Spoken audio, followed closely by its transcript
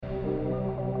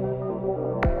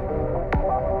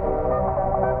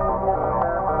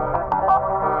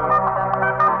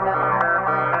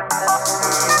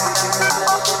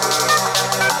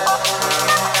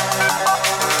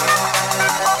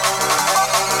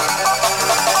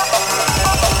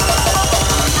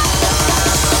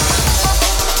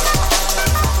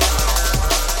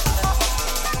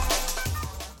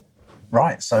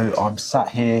So I'm sat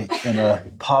here in a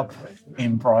pub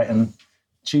in Brighton,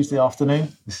 Tuesday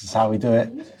afternoon. This is how we do it,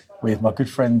 with my good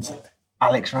friend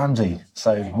Alex Ramsey.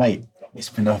 So, mate, it's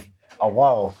been a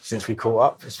while since we caught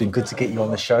up. It's been good to get you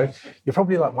on the show. You're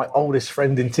probably like my oldest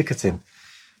friend in ticketing.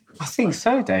 I think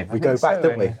so, Dave. We go back,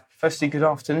 don't we? Firstly, good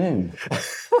afternoon.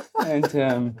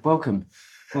 And welcome.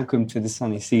 Welcome to the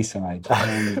sunny seaside.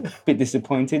 A bit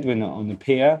disappointed we're not on the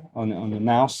pier, on the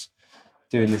Mouse,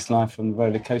 doing this live from the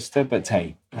roller coaster, but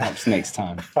hey, perhaps next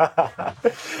time.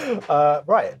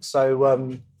 Right,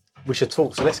 so we should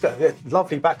talk. So let's go.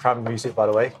 Lovely background music, by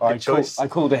the way. Good choice. I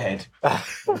called ahead.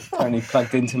 Only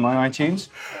plugged into my iTunes.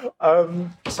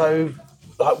 So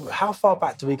how far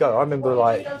back do we go? I remember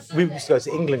we used to go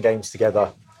to England games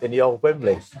together in the old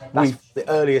Wembley. That's the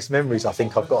earliest memories I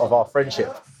think I've got of our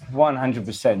friendship.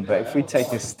 100%, but if we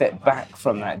take a step back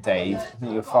from that, Dave,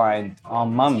 you'll find our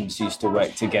mums used to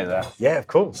work together. Yeah, of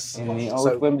course. In the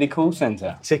old Wembley call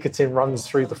centre. Ticketing runs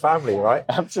through the family, right?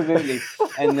 Absolutely.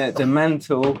 And the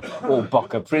mantle, or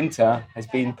Boca printer, has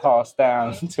been passed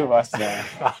down to us now.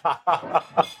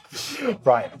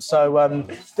 Right, so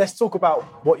let's talk about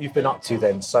what you've been up to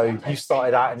then. So you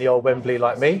started out in the old Wembley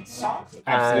like me.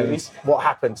 Absolutely. And what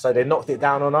happened? So they knocked it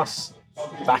down on us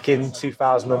back in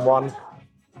 2001.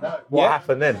 What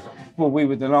happened then? Well, we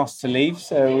were the last to leave,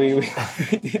 so we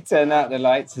did turn out the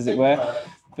lights, as it were.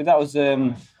 But that was,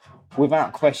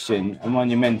 without question, a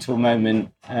monumental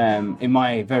moment in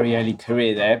my very early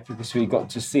career there, because we got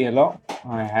to see a lot.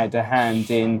 I had a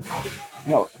hand in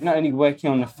not only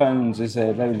working on the phones as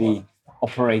a lowly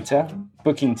operator,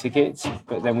 booking tickets,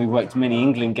 but then we worked many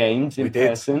England games in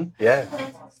person. Yeah.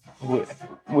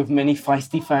 With many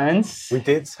feisty fans. We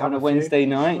did. On a Wednesday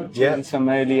night, during some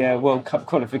earlier World Cup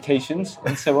qualifications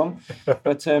and so on.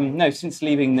 But since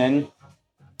leaving then,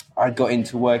 I got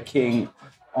into working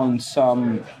on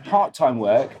some part-time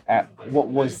work at what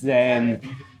was then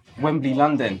Wembley,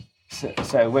 London.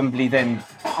 So Wembley then,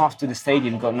 after the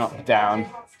stadium got knocked down,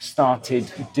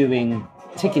 started doing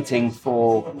ticketing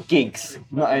for gigs,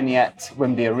 not only at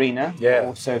Wembley Arena, but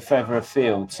also further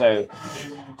afield. So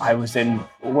I was then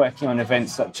working on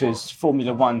events such as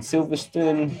Formula One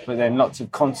Silverstone, but then lots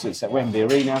of concerts at Wembley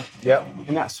Arena. Yeah.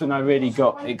 And that's when I really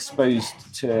got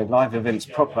exposed to live events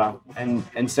proper, and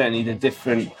certainly the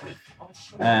different,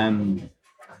 different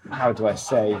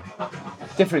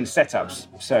setups.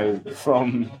 So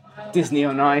from Disney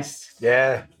on Ice.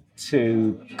 Yeah.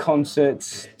 To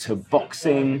concerts, to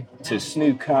boxing, to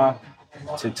snooker,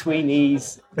 to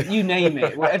tweenies, you name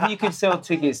it. Whatever you could sell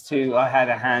tickets to, I had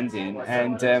a hand in.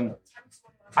 And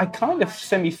I kind of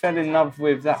fell in love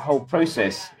with that whole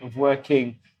process of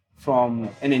working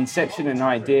from an inception, an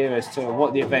idea as to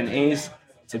what the event is,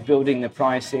 to building the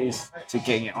prices, to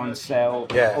getting it on sale,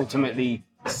 ultimately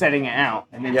selling it out,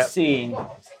 and then seeing,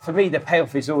 for me, the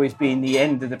payoff has always been the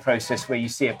end of the process where you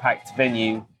see a packed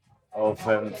venue of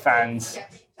fans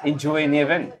enjoying the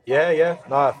event.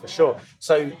 No, for sure.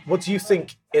 So what do you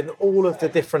think in all of the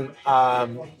different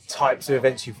types of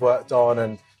events you've worked on,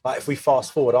 and like if we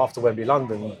fast forward after Wembley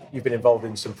London, you've been involved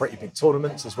in some pretty big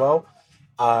tournaments as well.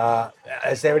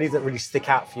 Is there any that really stick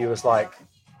out for you as like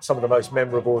some of the most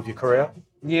memorable of your career?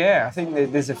 Yeah, I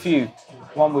think there's a few.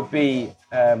 One would be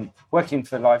working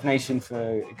for Live Nation for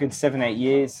a good 7-8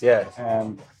 years.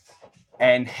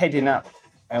 And heading up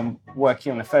and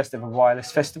working on the first ever wireless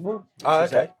festival, which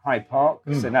was at Hyde Park.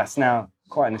 So that's now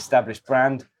quite an established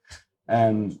brand.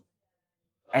 And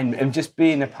just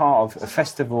being a part of a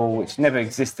festival which never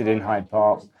existed in Hyde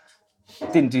Park,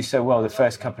 didn't do so well the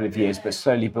first couple of years, but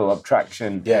slowly built up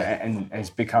traction and has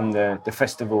become the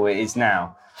festival it is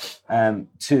now.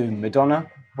 To Madonna,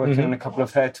 working on a couple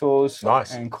of her tours.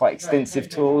 Nice. And quite extensive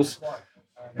tours.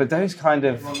 But those kind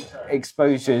of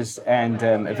exposures and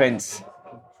events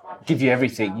give you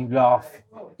everything. You laugh,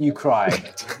 you cry.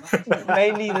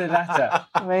 Mainly the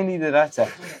latter.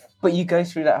 But you go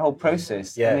through that whole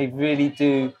process, and they really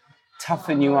do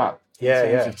toughen you up in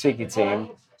terms of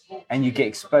ticketing, and you get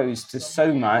exposed to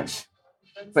so much.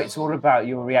 But it's all about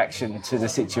your reaction to the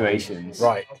situations.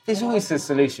 Right. There's always a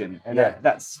solution, and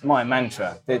that's my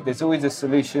mantra. There's always a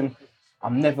solution.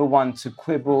 I'm never one to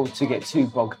quibble, to get too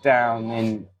bogged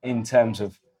down in terms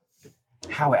of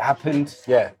how it happened.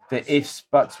 The ifs,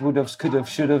 buts, would haves, could have,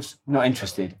 should haves. Not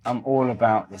interested. I'm all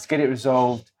about let's get it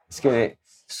resolved, let's get it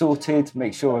sorted,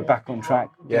 make sure we're back on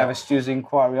track. Have a Stew's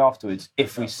inquiry afterwards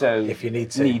if you need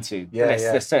to.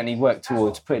 Let's certainly work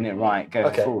towards putting it right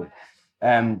going forward.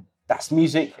 That's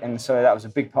music, and so that was a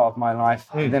big part of my life.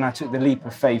 And then I took the leap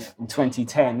of faith in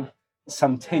 2010,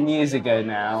 some 10 years ago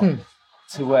now,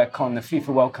 to work on the FIFA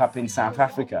World Cup in South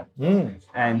Africa.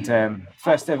 And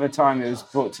first ever time it was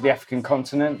brought to the African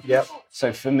continent. Yep.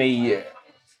 So for me,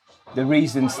 the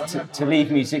reasons to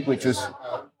leave music, which was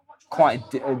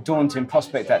quite a daunting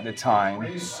prospect at the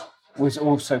time, was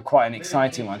also quite an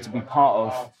exciting one, to be part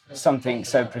of something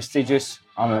so prestigious.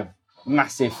 I'm a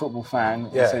massive football fan,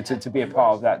 so to be a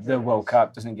part of that, the World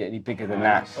Cup, doesn't get any bigger than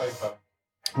that,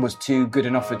 was too good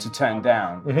an offer to turn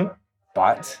down.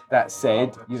 But that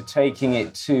said, you're taking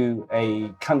it to a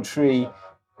country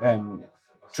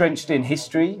drenched in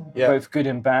history, both good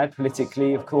and bad,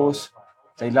 politically, of course.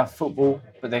 They love football,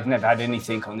 but they've never had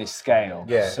anything on this scale.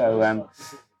 So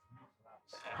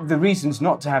the reasons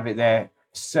not to have it there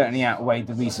certainly outweigh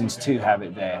the reasons to have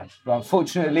it there. But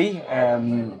unfortunately,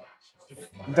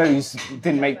 those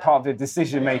didn't make part of the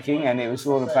decision making, and it was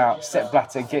all about Sepp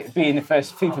Blatter being the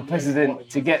first FIFA president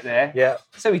to get there.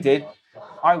 So he did.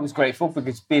 I was grateful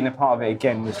because being a part of it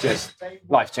again was just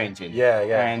life changing.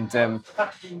 And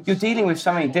you're dealing with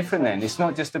something different then. It's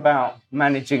not just about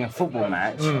managing a football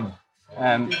match.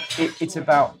 It's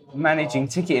about managing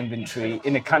ticket inventory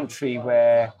in a country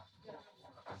where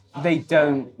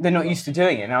they're not used to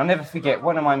doing it. And I'll never forget,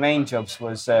 one of my main jobs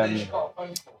was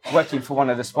working for one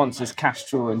of the sponsors,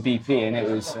 Castrol and BP, and it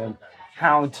was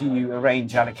how do you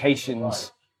arrange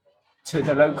allocations to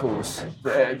the locals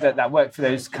that work for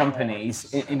those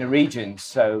companies in a region.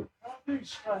 So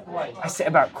I set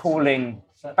about calling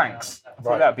banks. I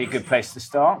thought that would be a good place to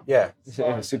start.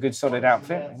 It's a good solid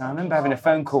outfit. And I remember having a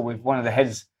phone call with one of the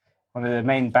heads, one of the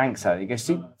main banks out there. He goes,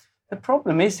 see, the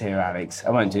problem is here, Alex. I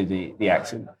won't do the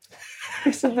accent.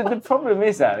 He said, the problem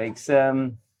is, Alex,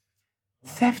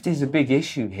 theft is a big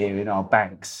issue here in our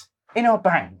banks.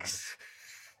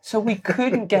 So we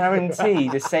couldn't guarantee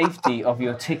the safety of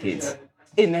your tickets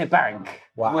in their bank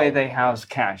where they house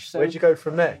cash. So where'd you go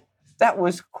from there? That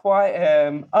was quite,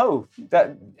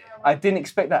 I didn't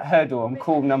expect that hurdle on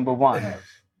call number one.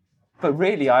 But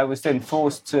really, I was then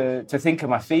forced to think on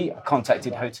my feet. I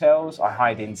contacted hotels. I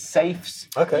hid in safes.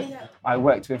 I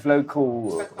worked with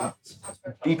local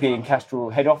BP and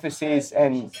Castrol head offices,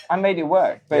 and I made it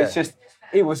work. But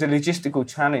it was a logistical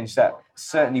challenge that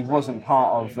certainly wasn't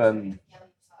part of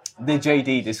the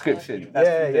JD description. That's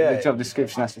the job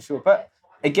description, that's for sure. But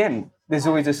again, there's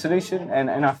always a solution,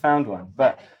 and I found one.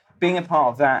 But being a part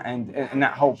of that and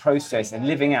that whole process and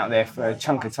living out there for a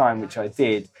chunk of time, which I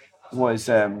did, was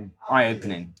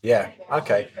eye-opening.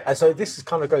 And so this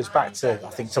kind of goes back to, I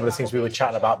think, some of the things we were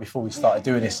chatting about before we started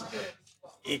doing this.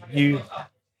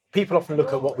 People often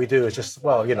look at what we do as just,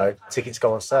 well, tickets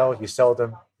go on sale, you sell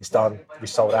them, it's done, we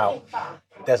sold out.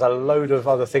 There's a load of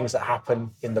other things that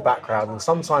happen in the background, and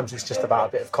sometimes it's just about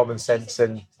a bit of common sense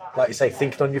and, like you say,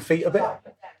 thinking on your feet a bit.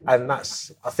 And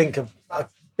that's, I think, a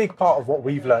big part of what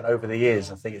we've learned over the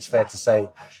years. I think it's fair to say,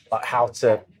 like, how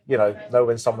to know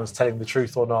when someone's telling the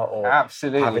truth or not, or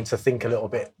having to think a little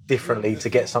bit differently to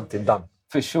get something done.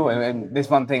 For sure. And there's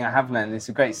one thing I have learned, it's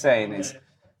a great saying,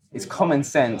 it's common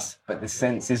sense, but the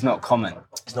sense is not common.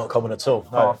 It's not common at all.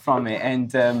 Far from it.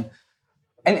 And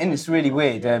it's really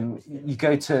weird. You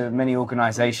go to many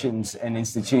organisations and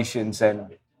institutions,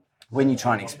 and when you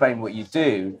try and explain what you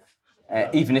do,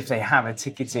 even if they have a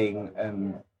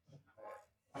ticketing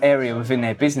area within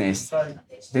their business,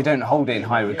 they don't hold it in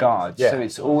high regard. So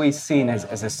it's always seen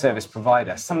as a service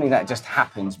provider, something that just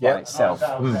happens by itself.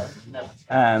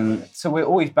 So we're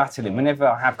always battling. Whenever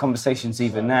I have conversations,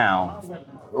 even now,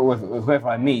 or with whoever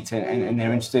I meet and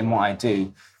they're interested in what I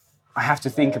do, I have to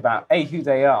think about who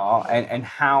they are and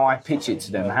how I pitch it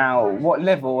to them, what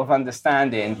level of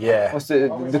understanding, what's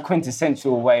the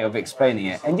quintessential way of explaining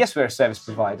it. And yes, we're a service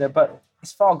provider, but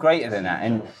it's far greater than that.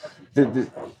 And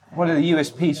one of the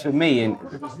USPs for me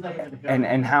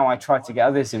and how I try to get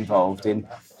others involved in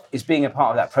is being a part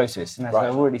of that process. And as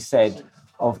I've already said,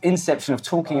 of inception, of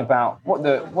talking about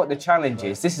what the challenge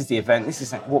is. This is the event. This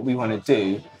is what we want to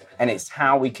do, and it's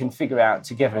how we can figure out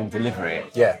together and deliver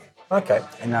it. Okay.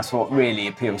 And that's what really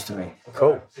appeals to me.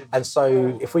 Cool. And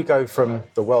so if we go from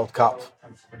the World Cup,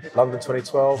 London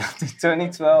 2012,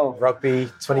 2012, rugby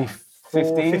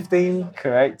 2015,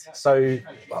 correct. So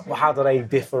how do they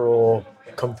differ or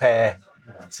compare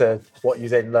to what you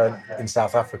then learned in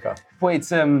South Africa? Well,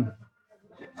 it's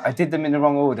I did them in the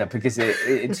wrong order because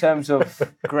in terms of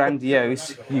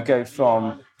grandiose, you go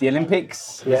from the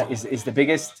Olympics is the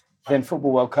biggest, then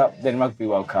Football World Cup, then Rugby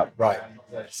World Cup. Right.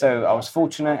 So I was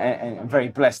fortunate and very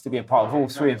blessed to be a part of all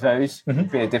three of those,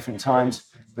 be at different times.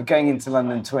 But going into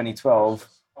London 2012,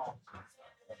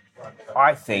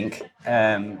 I think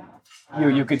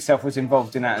your good self was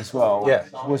involved in that as well, Yeah.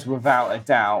 was without a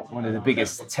doubt one of the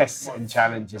biggest tests and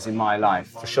challenges in my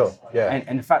life. For sure, yeah.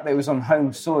 And the fact that it was on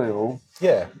home soil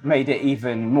made it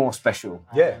even more special.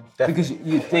 Yeah, definitely. Because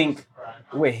you think,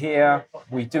 we're here,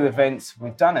 we do events,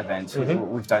 we've done events,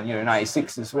 we've done Euro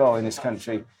 96 as well in this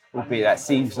country, albeit that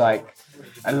seems like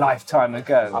a lifetime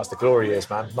ago. That's the glory years,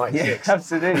 man, 96. Yeah,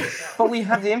 absolutely. But we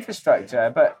have the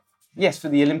infrastructure. But yes, for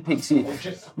the Olympics,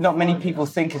 not many people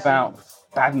think about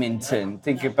badminton,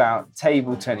 think about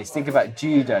table tennis, think about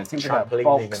judo, think about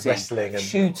boxing, and wrestling, and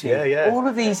shooting. All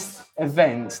of these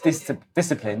events,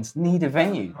 disciplines need a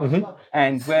venue.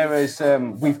 And whereas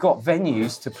we've got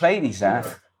venues to play these at,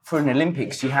 for an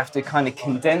Olympics, you have to kind of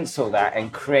condense all that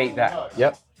and create that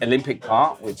Olympic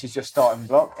part, which is your starting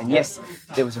block. And yes,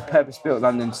 there was a purpose-built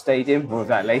London Stadium, more of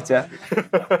that later.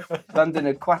 London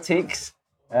Aquatics,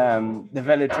 the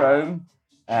Velodrome,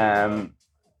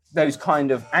 those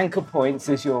kind of anchor points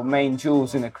as your main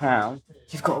jewels in the crown.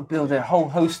 You've got to build a whole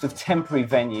host of temporary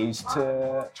venues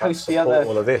to host the other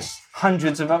all of this.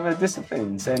 Hundreds of other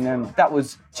disciplines. And that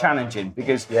was challenging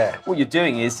because what you're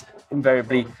doing is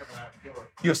invariably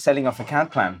you're selling off a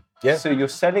CAD plan. Yeah. So you're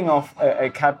selling off a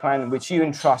CAD plan which you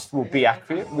entrust will be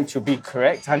accurate, which will be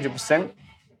correct, 100%,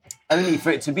 only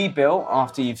for it to be built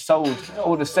after you've sold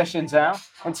all the sessions out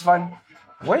and to find,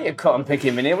 wait a cotton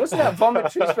picking minute, wasn't that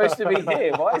vomitory supposed to be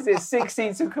here? Why is it 6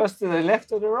 seats across to the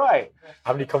left or the right?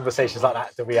 How many conversations like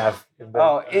that do we have in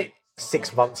the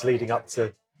 6 months leading up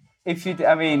to...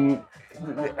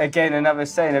 Again, another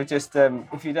saying of just,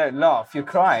 if you don't laugh, you're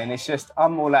crying. It's just,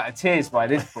 I'm all out of tears by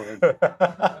this point.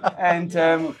 And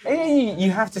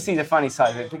you have to see the funny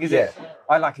side of it because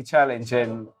I like a challenge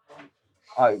and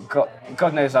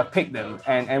God knows I picked them.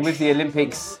 And with the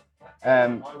Olympics,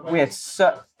 we had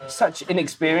such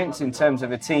inexperience in terms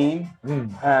of a team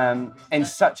and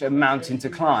such a mountain to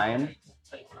climb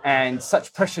and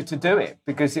such pressure to do it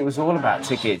because it was all about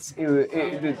tickets.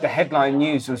 The headline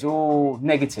news was all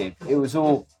negative. It was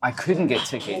all, I couldn't get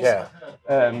tickets.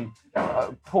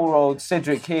 Poor old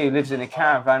Cedric here, who lives in a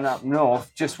caravan up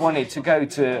north, just wanted to go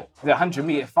to the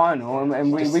 100-metre final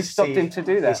and we stopped him to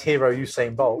do that. His hero,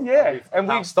 Usain Bolt. Yeah, and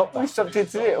we stopped him to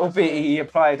do it, albeit he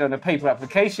applied on a paper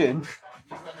application.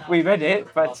 We read it,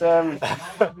 but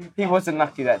he wasn't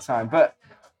lucky that time. But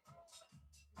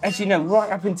as you know,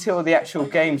 right up until the actual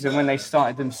games and when they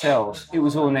started themselves, it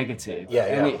was all negative.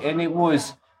 And it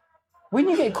was, when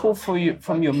you get a call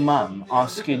from your mum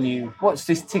asking you, what's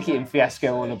this ticketing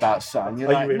fiasco all about, son?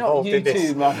 You're like, not you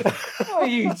too, mum. Not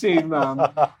you too,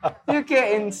 mum. You're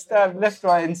getting stabbed left,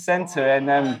 right and centre.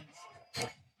 And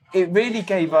it really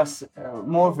gave us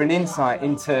more of an insight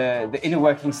into the inner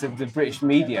workings of the British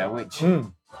media, which...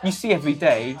 you see every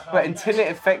day, but until it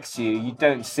affects you, you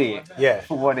don't see it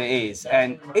for what it is.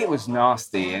 And it was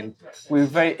nasty, and we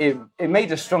were it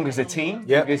made us strong as a team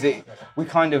because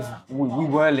we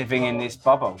were living in this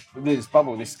bubble,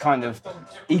 this kind of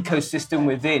ecosystem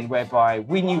within, whereby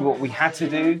we knew what we had to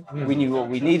do, we knew what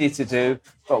we needed to do,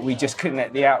 but we just couldn't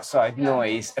let the outside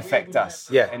noise affect us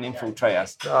and infiltrate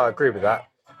us. I agree with that.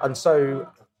 And so,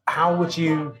 how would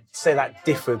you say that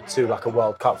differed to like a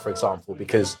World Cup, for example?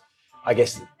 Because I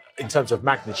guess in terms of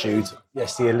magnitude,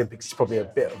 yes, the Olympics is probably a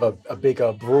bit of a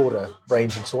bigger, broader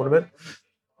ranging tournament.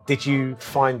 Did you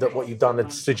find that what you've done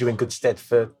had stood you in good stead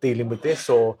for dealing with this?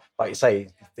 Or, like you say,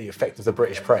 the effect of the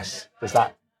British press, does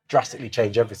that drastically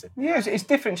change everything? Yeah, it's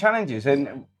different challenges.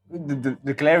 And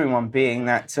the glaring one being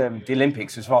that the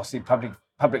Olympics was vastly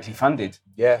publicly funded.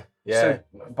 Yeah. So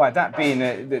by that being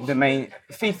the main,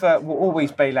 FIFA will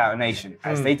always bail out a nation,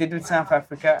 as they did with South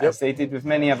Africa, as they did with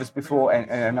many others before,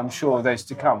 and I'm sure those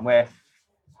to come, where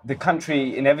the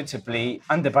country inevitably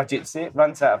under budgets it,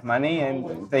 runs out of money,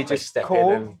 and they just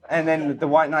call, and then the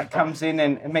white knight comes in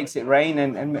and makes it rain,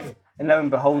 and lo and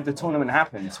behold, the tournament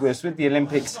happens. Whereas with the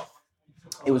Olympics,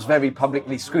 it was very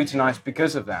publicly scrutinised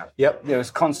because of that. There was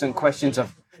constant questions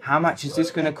of how much is this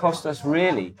going to cost us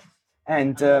really,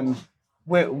 and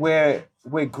we're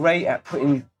great at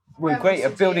building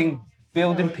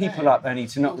people up only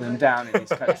to knock them down in this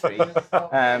country.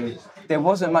 There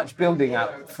wasn't much building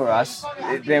up for us.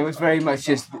 There was very much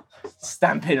just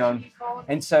stamping on.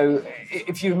 And so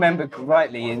if you remember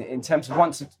rightly, in terms of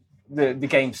once the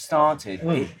game started,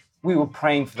 we were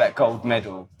praying for that gold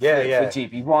medal for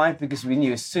GB. Why? Because we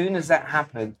knew as soon as that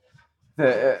happened,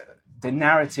 the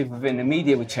narrative within the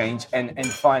media would change and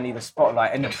finally the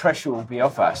spotlight and the pressure will be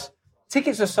off us.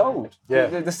 Tickets are sold.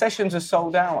 The sessions are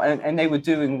sold out, and we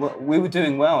were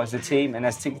doing well as a team and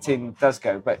as ticketing does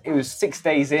go. But it was 6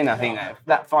 days in, I think,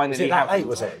 that finally happened.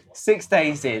 Was it that late, was it? 6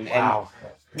 days in. Wow.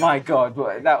 And my God,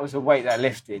 that was a weight that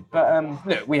lifted. But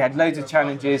look, we had loads of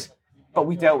challenges. but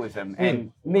we dealt with them.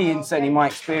 And me, and certainly my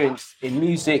experience in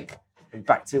music,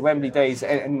 back to Wembley days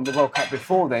and the World Cup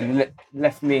before then,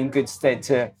 left me in good stead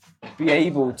to be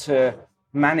able to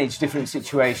manage different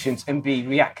situations and be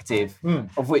reactive,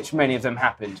 of which many of them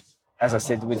happened. As I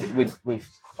said, with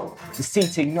the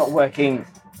seating not working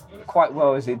quite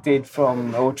well as it did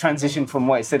or transition from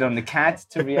what it said on the CAD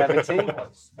to reality.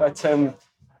 But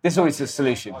there's always a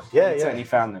solution. Yeah, certainly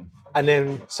found them. And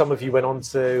then some of you went on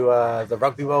to the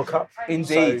Rugby World Cup.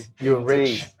 Indeed. So you and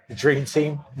Rich, the dream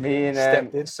team. Me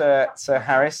and Sir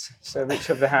Harris, Sir Rich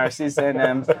of the Harrises.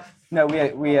 And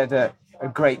we had a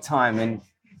great time. And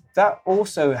that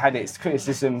also had its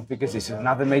criticism because it's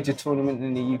another major tournament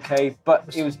in the UK,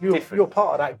 but it was different. You're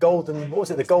part of that golden, what was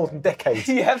it, the golden decade?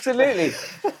 Yeah, absolutely.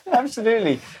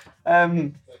 Absolutely.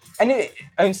 And its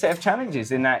own set of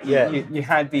challenges in that you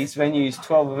had these venues,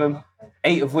 12 of them,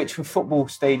 8 of which were football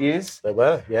stadiums. They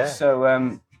were, yeah.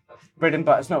 So bread and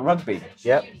butter's not rugby.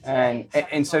 Yep.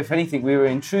 And so if anything, we were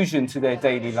an intrusion to their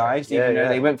daily lives, even though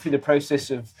they went through the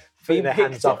process of putting their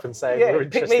hands up and saying, we're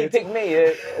interested. Pick me.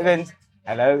 And then,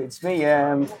 hello, it's me,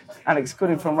 Alex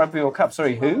Gooden from Rugby World Cup.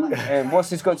 Sorry, who? What's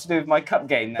this got to do with my cup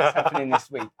game that's happening this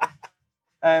week?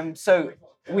 So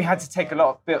we had to take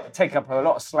up a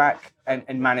lot of slack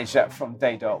and manage that from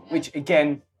day dot, which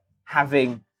again,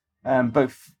 having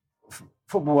both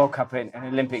Football World Cup and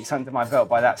Olympics under my belt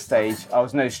by that stage, I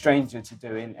was no stranger to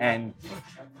doing, and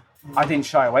I didn't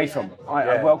shy away from it.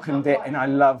 I welcomed it, and I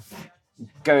love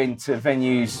going to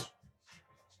venues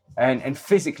and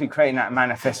physically creating that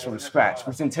manifest from scratch.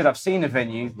 Because until I've seen a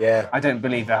venue, I don't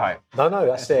believe they're hype. No,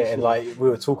 that's it. And like we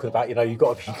were talking about, you've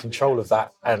got to be in control of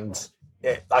that. And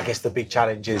I guess the big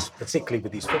challenge is, particularly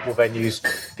with these football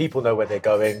venues, people know where they're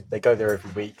going. They go there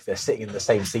every week. They're sitting in the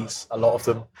same seats, a lot of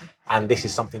them. And this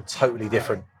is something totally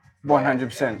different.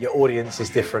 100%. Your audience is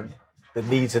different. The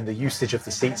needs and the usage of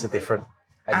the seats are different.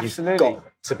 And Absolutely. You've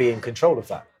got to be in control of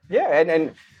that. Yeah,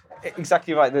 and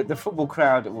exactly right. The football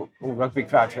crowd or rugby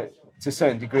crowd, to a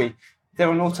certain degree, they're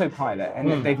on autopilot,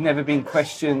 and they've never been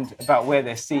questioned about where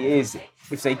their seat is.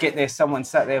 If they get there, someone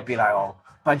sat there will be like, "Oh,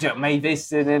 budget made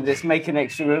this, and then let's make an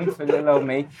extra room for little old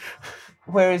me."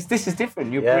 Whereas this is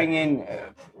different. You're bringing,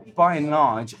 by and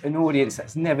large, an audience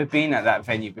that's never been at that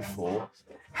venue before,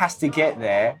 has to get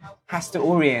there, has to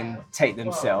orientate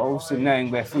themselves in knowing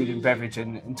where food and beverage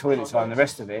and toilets are and the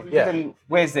rest of it. Then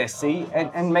where's their seat,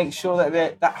 and make sure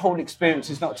that that whole experience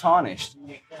is not tarnished.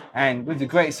 And with the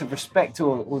greatest of respect to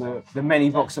all the many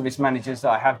box office managers that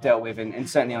I have dealt with, and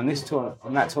certainly on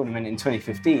that tournament in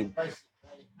 2015,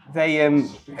 they,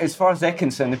 as far as they're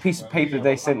concerned, the piece of paper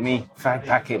they sent me, fag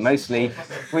packet mostly,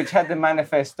 which had the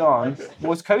manifest on,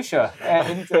 was kosher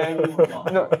and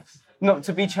not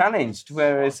to be challenged.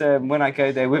 Whereas when I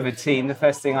go there with a team, the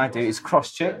first thing I do is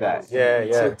cross-check that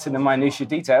to the minutiae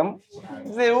detail.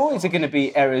 There always are going to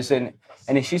be errors and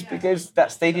issues because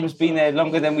that stadium's been there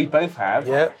longer than we both have.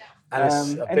 Yeah, and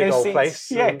it's a big old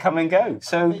place. Yeah, come and go.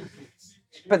 So.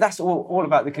 But that's all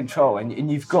about the control,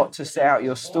 and you've got to set out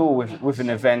your stall with an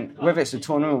event, whether it's a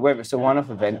tournament, whether it's a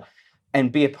one-off event,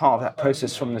 and be a part of that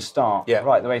process from the start,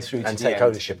 right the way through to the end. And take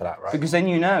ownership of that, right? Because then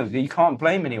that you can't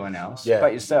blame anyone else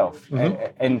but yourself.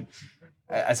 And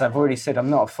as I've already said, I'm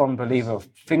not a fond believer of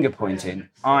finger pointing.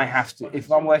 I have to,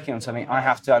 if I'm working on something, I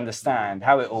have to understand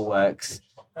how it all works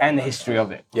and the history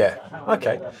of it. Yeah.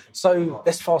 Okay. So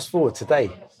let's fast forward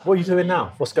today. What are you doing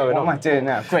now? What's going on? What am I doing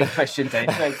now? Great question,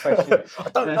 Dave. Great question. I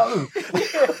don't know.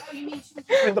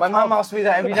 My mum asks me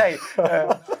that every day.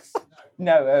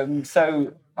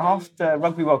 So after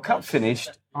Rugby World Cup finished,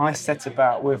 I set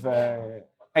about with an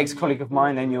ex-colleague of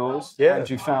mine and yours,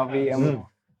 Andrew Falvey, and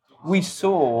we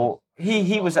saw,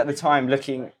 he was at the time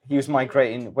he was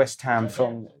migrating West Ham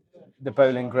from the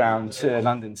Bowling Ground to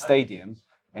London Stadium,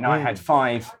 and I had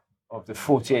 5 of the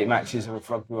 48 matches of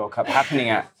Rugby World Cup happening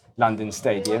at London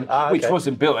Stadium, which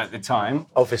wasn't built at the time.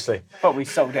 Obviously. But we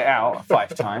sold it out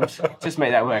 5 times. Just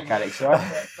make that work, Alex, right?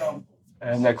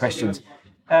 No questions.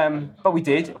 But we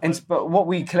did. But what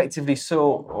we collectively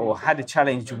saw or had a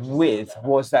challenge with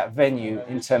was that venue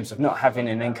in terms of not having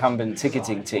an incumbent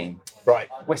ticketing team. Right.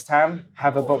 West Ham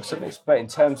have a box office, but in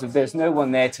terms of there's no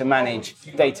one there to manage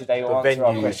day-to-day or answer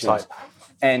our questions.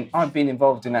 And I've been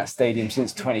involved in that stadium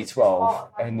since 2012,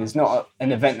 and there's not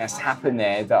an event that's happened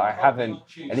there that I haven't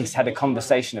at least had a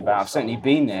conversation about. I've certainly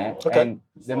been there, and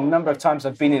the number of times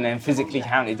I've been in there and physically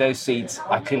counted those seats,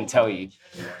 I couldn't tell you.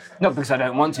 Not because I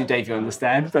don't want to, Dave, you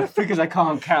understand, but because I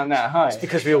can't count that high. It's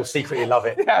because we all secretly love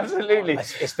it. Yeah, absolutely.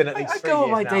 It's been at least 3 years now. I go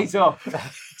on my days off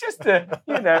just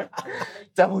to,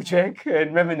 double check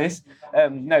and reminisce.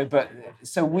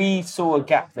 So we saw a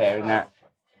gap there in that.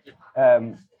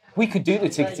 we could do the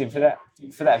ticketing for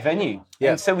that venue.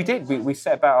 Yeah. And so we did. We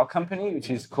set about our company, which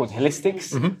is called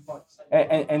Holistics.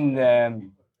 And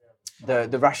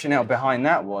the rationale behind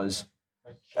that was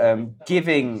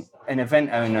giving an event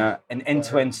owner an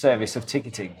end-to-end service of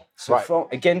ticketing. So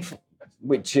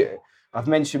which I've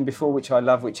mentioned before, which I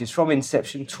love, which is from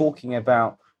inception, talking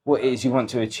about what it is you want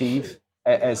to achieve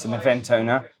as an event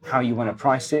owner, how you want to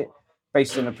price it,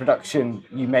 based on the production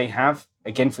you may have,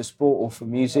 again, for sport or for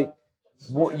music,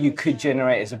 what you could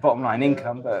generate as a bottom line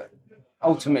income, but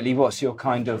ultimately what's your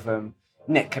kind of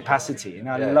net capacity. And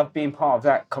I love being part of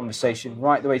that conversation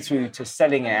right the way through to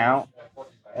selling it out,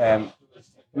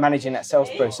 managing that sales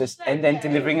process, and then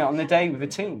delivering it on the day with a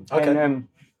team. Okay. And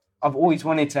I've always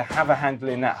wanted to have a handle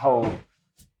in that whole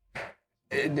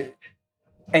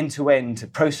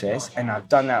end-to-end process, and I've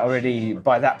done that already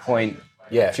by that point.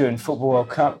 During Football World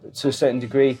Cup to a certain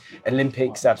degree,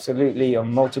 Olympics absolutely,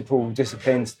 on multiple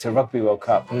disciplines, to Rugby World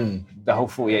Cup, the whole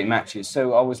 48 matches.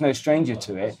 So I was no stranger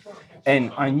to it,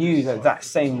 and I knew that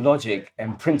same logic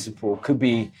and principle could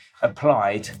be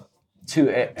applied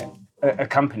to a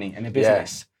company and a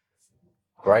business.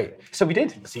 Great. So we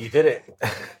did. So you did it.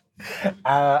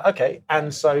 Okay,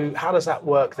 and so how does that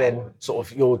work then, sort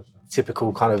of your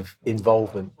typical kind of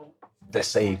involvement? Let's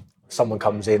say someone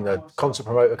comes in, a concert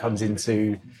promoter comes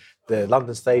into the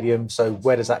London Stadium. So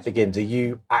where does that begin? Do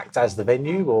you act as the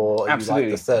venue, or are you like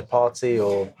the third party?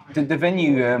 Or the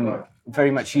venue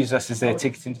very much use us as their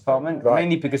ticketing department,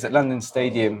 mainly because at London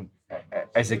Stadium,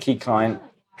 as a key client,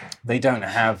 they don't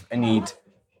have a need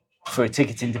for a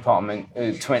ticketing department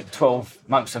 12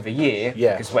 months of a year,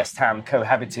 because West Ham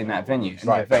cohabit in that venue, and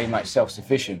they're very much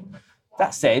self-sufficient.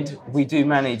 That said, we do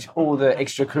manage all the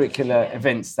extracurricular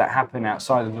events that happen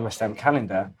outside of the West Ham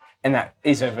calendar, and that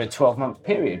is over a 12-month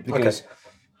period, because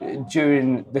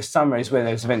during the summer is where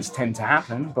those events tend to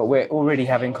happen, but we're already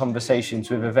having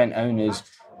conversations with event owners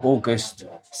August,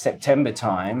 September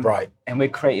time, and we're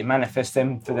creating manifest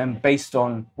for them based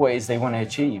on what it is they want to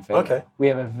achieve. And we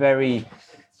have a very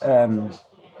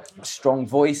strong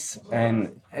voice,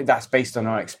 and that's based on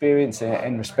our experience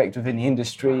and respect within the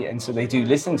industry, and so they do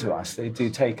listen to us. They do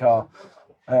take our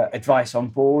advice on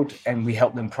board, and we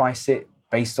help them price it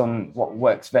based on what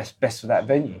works best for that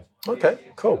venue. Okay,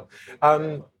 cool.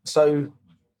 So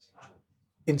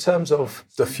in terms of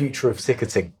the future of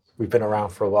ticketing, we've been around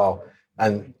for a while,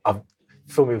 and I've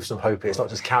filled me with some hope. It's not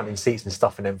just counting seats and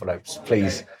stuffing envelopes,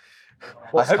 please.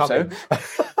 I hope so.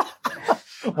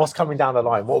 What's coming down the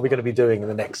line? What are we going to be doing in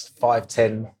the next 5,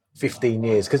 10, 15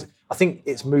 years? Because I think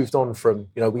it's moved on from,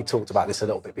 we talked about this a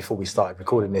little bit before we started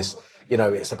recording this.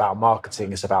 It's about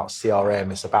marketing, it's about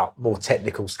CRM, it's about more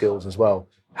technical skills as well.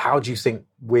 How do you think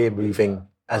we're moving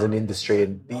as an industry,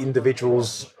 and the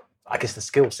individuals, I guess the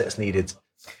skill sets needed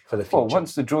for the future? Well,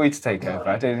 once the droids take over,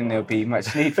 I don't think there'll be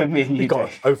much need for me and you. You've got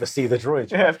to oversee the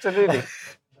droids. Yeah, absolutely.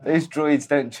 Those droids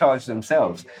don't charge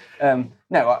themselves.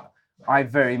 No, I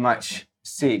very much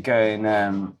see it going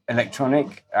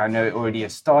electronic. I know it already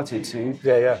has started to.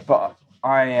 Yeah. But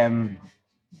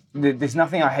there's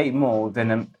nothing I hate more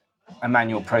than a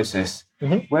manual process.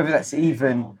 Whether that's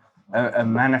even a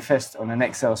manifest on an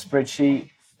Excel spreadsheet,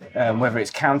 whether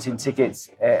it's counting tickets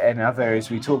and other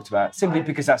areas we talked about, simply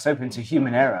because that's open to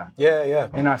human error. Yeah.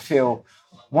 And I feel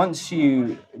once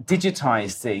you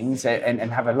digitize things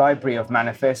and have a library of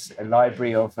manifests, a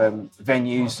library of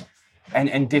venues,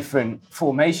 and different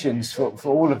formations for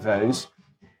all of those,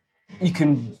 you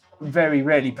can very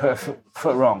rarely put a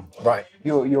foot wrong. Right.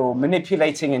 You're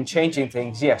manipulating and changing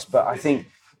things, yes, but I think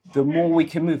the more we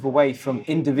can move away from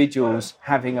individuals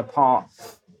having a part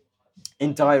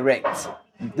in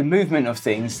the movement of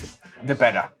things, the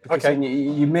better. Because then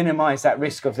you minimize that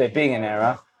risk of there being an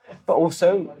error, but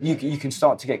also you can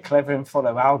start to get clever and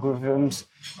follow algorithms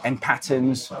and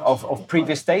patterns of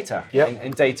previous data.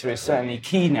 And data is certainly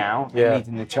key now,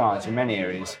 leading the charge in many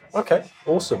areas. Okay,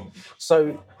 awesome.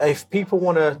 So if people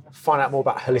want to find out more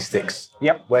about Holistics,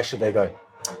 where should they go?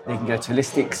 They can go to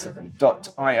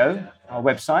holistics.io, our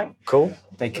website. Cool.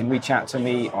 They can reach out to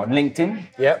me on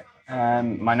LinkedIn.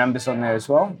 My number's on there as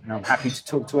well, and I'm happy to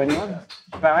talk to anyone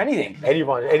about anything.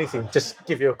 Anything. Just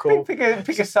give you a call. Pick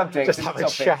a subject. Just have a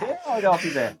chat. I'll be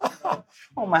there.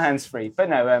 All my hands free. But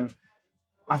no,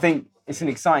 I think it's an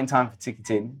exciting time for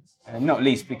ticketing, not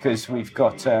least because we've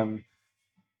got a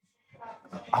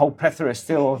whole plethora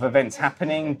still of events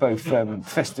happening, both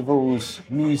festivals,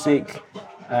 music,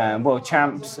 World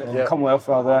Champs, Commonwealth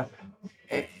rather.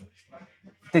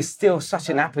 There's still such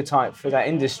an appetite for that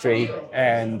industry,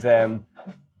 and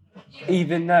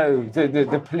even though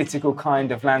the political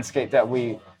kind of landscape that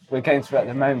we're going through at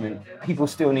the moment, people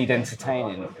still need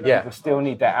entertaining. People still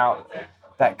need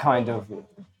that kind of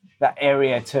that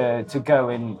area to go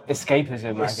in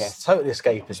escapism, I It's guess. totally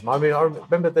escapism. I mean, I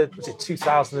remember was it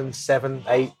 2007,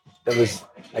 8? There was,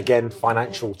 again,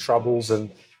 financial troubles,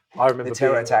 and I remember The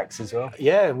terror being- attacks as well.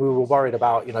 Yeah, and we were worried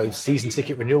about, season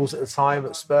ticket renewals at the time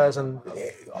at Spurs, and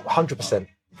 100%,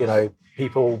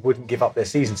 people wouldn't give up their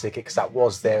season ticket because that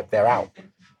was their out.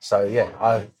 So, yeah,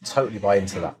 I totally buy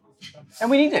into that. And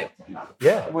we need it.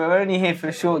 Yeah. We're only here for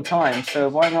a short time, so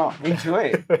why not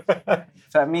enjoy it?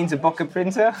 If that means a Boca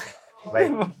printer,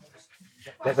 Mate,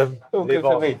 let them all live good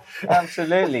for on. me.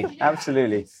 Absolutely,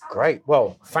 absolutely. Great.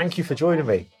 Well, thank you for joining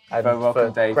me. And Very welcome,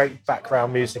 for Dave. great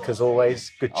background music as always.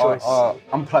 Good choice. I'll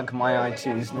unplug my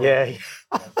iTunes. Yeah.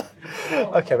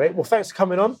 Okay, mate. Well, thanks for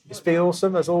coming on. It's been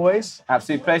awesome as always.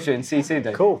 Absolute pleasure, and see you soon,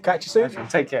 Dave. Cool. Catch you soon.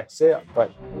 Take care. See ya.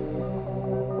 Bye.